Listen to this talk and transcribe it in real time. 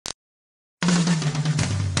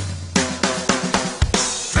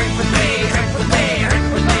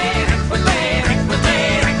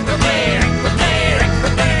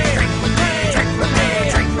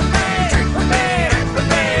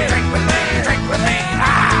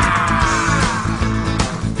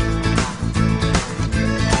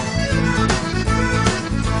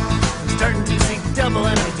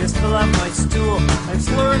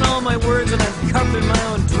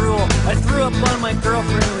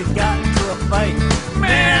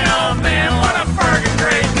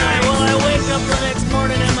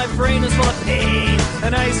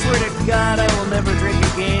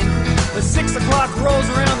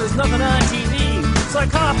I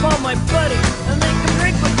call up all my buddies and make them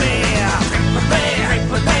drink with me. Drink with me, drink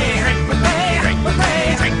with me, drink with me, drink with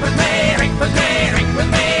me, drink with me, drink with me, drink with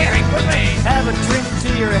me, drink with me. Have a drink to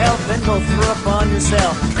your health, then go throw up on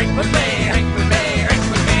yourself. Drink with me, drink with me, drink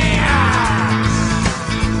with me.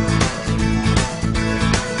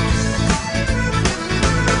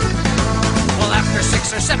 Well, after 6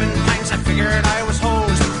 or 7 pints, I figured I was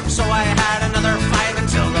hosed, so I had another 5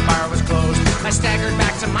 until the bar was closed. I staggered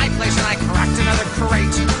back to my place and I cracked another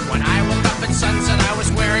crate. When I woke up at sunset, I was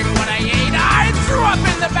wearing what I ate. I threw up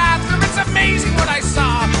in the bathroom. It's amazing what I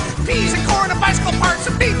saw. Peas and corn and bicycle parts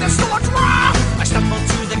and meat that still looked raw. I stumbled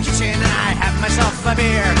to the kitchen and I had myself a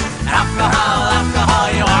beer. Alcohol, alcohol,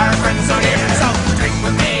 you are a friend so dear. So drink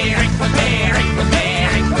with me, drink with me, drink with me,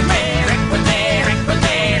 drink with me, drink with me, drink with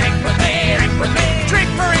me, drink with me, drink with me. Drink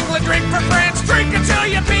for England, drink for France, drink until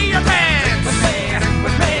you pee your pants. Drink with me, drink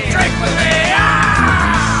with me, drink with me.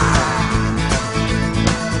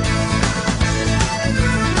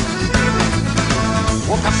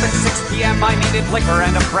 Woke up at 6 p.m. I needed liquor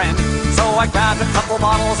and a friend, so I grabbed a couple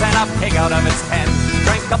bottles and a pig out of its pen.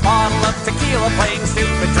 Drank a bottle of tequila, playing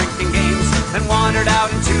stupid drinking games, then wandered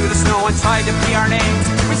out into the snow and tried to pee our names.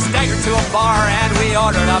 We staggered to a bar and we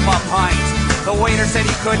ordered up a pint. The waiter said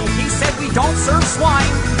he couldn't, he said we don't serve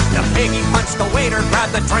swine. The pig, he punched the waiter,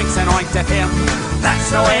 grabbed the drinks and oinked at him.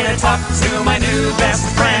 That's the way to talk to my new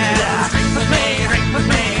best friend. Drink with me, drink with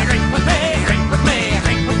me, drink with me, drink with me,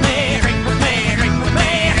 drink with me, drink with me, drink with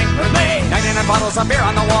me, drink with me. 99 bottles of beer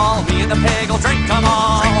on the wall, me and the pig will drink them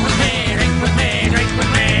all. Drink with me, drink with me, drink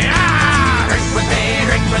with me, drink with me,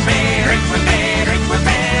 drink with me, drink with me, drink with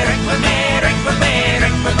me, drink with me, drink with me,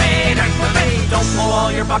 drink with me, drink with me. Don't blow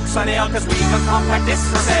all your bucks on ale, cause we've a compact disc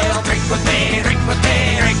for sale. Drink with me, drink with me,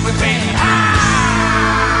 drink with me,